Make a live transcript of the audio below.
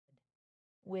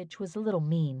which was a little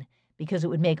mean, because it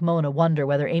would make Mona wonder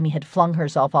whether Amy had flung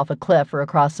herself off a cliff or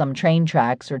across some train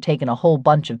tracks or taken a whole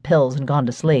bunch of pills and gone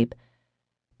to sleep.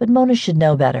 But Mona should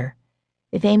know better.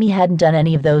 If Amy hadn't done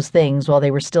any of those things while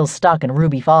they were still stuck in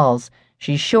Ruby Falls,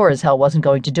 she sure as hell wasn't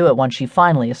going to do it once she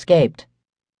finally escaped.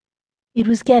 It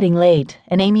was getting late,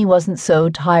 and Amy wasn't so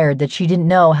tired that she didn't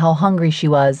know how hungry she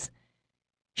was.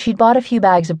 She'd bought a few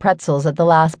bags of pretzels at the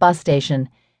last bus station,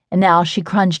 and now she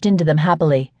crunched into them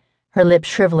happily, her lips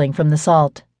shriveling from the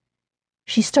salt.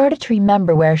 She started to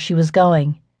remember where she was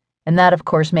going, and that of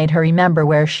course made her remember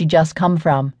where she'd just come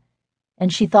from.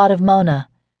 And she thought of Mona,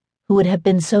 who would have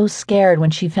been so scared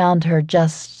when she found her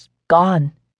just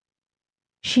gone.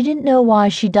 She didn't know why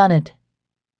she'd done it.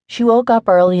 She woke up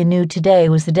early and knew today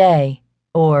was the day,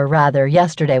 or rather,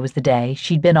 yesterday was the day.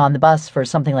 She'd been on the bus for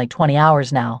something like 20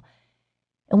 hours now.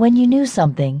 And when you knew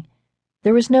something,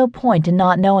 there was no point in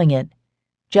not knowing it,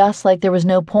 just like there was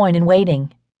no point in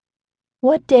waiting.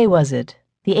 What day was it?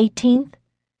 The 18th?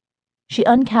 She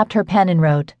uncapped her pen and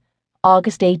wrote,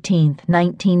 August 18th,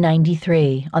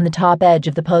 1993, on the top edge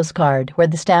of the postcard where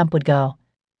the stamp would go.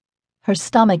 Her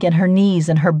stomach and her knees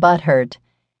and her butt hurt,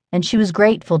 and she was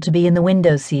grateful to be in the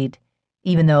window seat,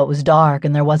 even though it was dark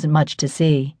and there wasn't much to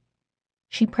see.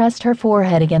 She pressed her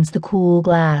forehead against the cool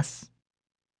glass.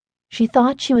 She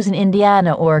thought she was in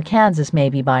Indiana or Kansas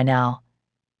maybe by now.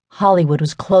 Hollywood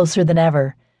was closer than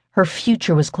ever. Her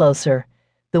future was closer.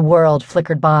 The world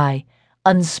flickered by,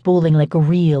 unspooling like a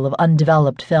reel of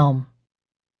undeveloped film.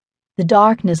 The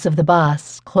darkness of the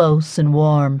bus, close and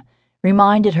warm,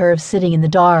 reminded her of sitting in the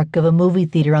dark of a movie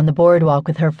theater on the boardwalk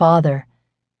with her father.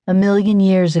 1,000,000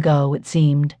 years ago, it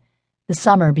seemed, the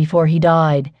summer before he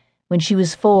died, when she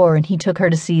was 4 and he took her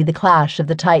to see the Clash of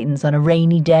the Titans on a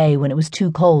rainy day when it was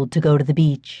too cold to go to the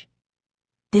beach.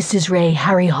 "This is Ray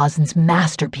Harryhausen's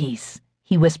masterpiece,"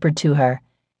 he whispered to her.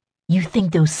 "You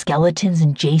think those skeletons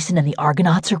and Jason and the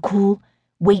Argonauts are cool?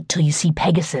 Wait till you see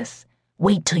Pegasus.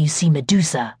 Wait till you see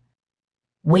Medusa.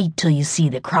 Wait till you see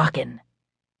the Kraken."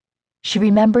 She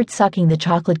remembered sucking the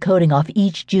chocolate coating off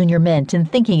each Junior Mint and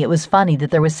thinking it was funny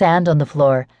that there was sand on the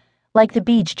floor, like the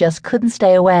beach just couldn't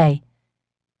stay away.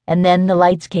 And then the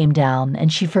lights came down,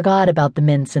 and she forgot about the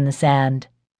mints and the sand.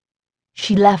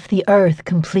 She left the earth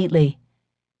completely.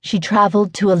 She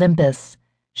traveled to Olympus.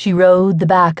 She rode the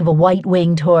back of a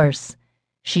white-winged horse.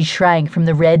 She shrank from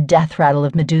the red death rattle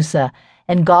of Medusa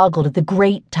and goggled at the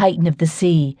great titan of the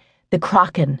sea, the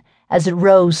Kraken, as it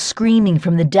rose screaming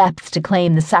from the depths to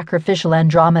claim the sacrificial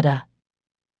Andromeda.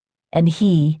 And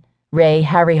he, Ray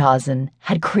Harryhausen,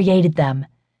 had created them,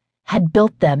 had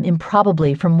built them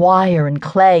improbably from wire and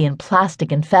clay and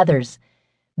plastic and feathers,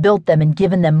 built them and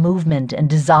given them movement and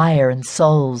desire and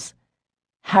souls.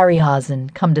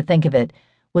 Harryhausen, come to think of it,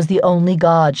 was the only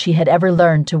god she had ever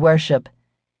learned to worship.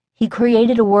 He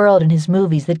created a world in his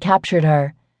movies that captured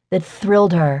her, that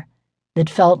thrilled her, that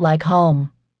felt like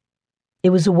home. It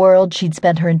was a world she'd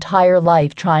spent her entire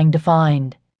life trying to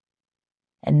find.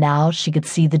 And now she could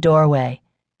see the doorway,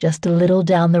 just a little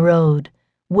down the road,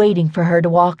 waiting for her to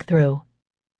walk through.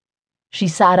 She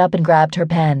sat up and grabbed her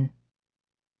pen.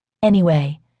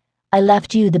 "Anyway, I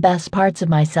left you the best parts of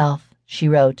myself," she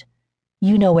wrote.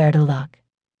 "You know where to look."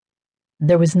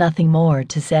 There was nothing more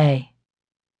to say.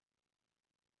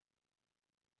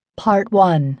 Part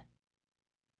 1.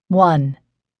 1.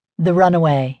 The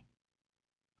Runaway.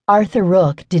 Arthur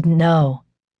Rook didn't know.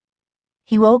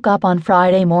 He woke up on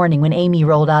Friday morning when Amy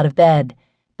rolled out of bed,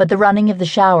 but the running of the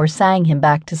shower sang him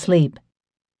back to sleep.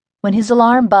 When his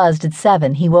alarm buzzed at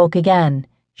 7, he woke again,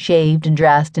 shaved and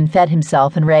dressed and fed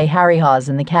himself and Ray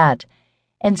Harryhausen the cat,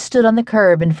 and stood on the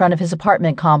curb in front of his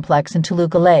apartment complex in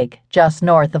Toluca Lake, just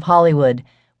north of Hollywood,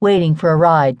 waiting for a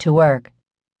ride to work.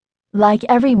 Like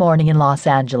every morning in Los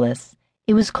Angeles,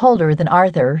 it was colder than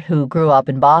Arthur, who grew up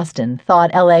in Boston,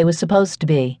 thought LA was supposed to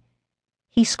be.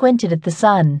 He squinted at the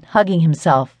sun, hugging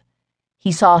himself.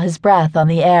 He saw his breath on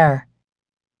the air.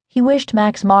 He wished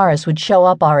Max Morris would show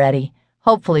up already,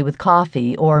 hopefully with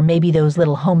coffee, or maybe those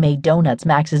little homemade donuts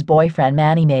Max's boyfriend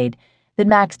Manny made, that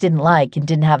Max didn't like and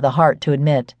didn't have the heart to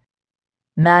admit.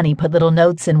 Manny put little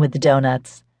notes in with the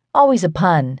donuts, always a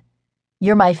pun.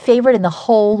 "You're my favorite in the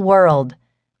whole world,"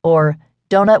 or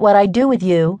 "Donut what I do with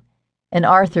you," and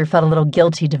Arthur felt a little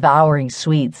guilty devouring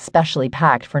sweets specially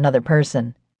packed for another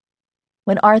person.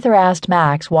 When Arthur asked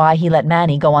Max why he let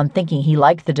Manny go on thinking he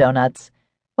liked the donuts,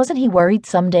 wasn't he worried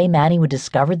someday Manny would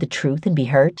discover the truth and be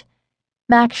hurt?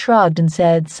 Max shrugged and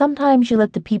said, "Sometimes you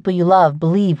let the people you love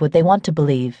believe what they want to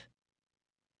believe."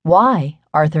 "Why?"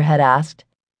 Arthur had asked.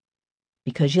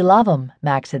 "Because you love 'em,"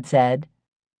 Max had said.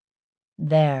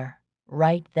 There,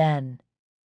 right then.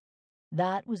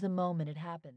 That was the moment it happened.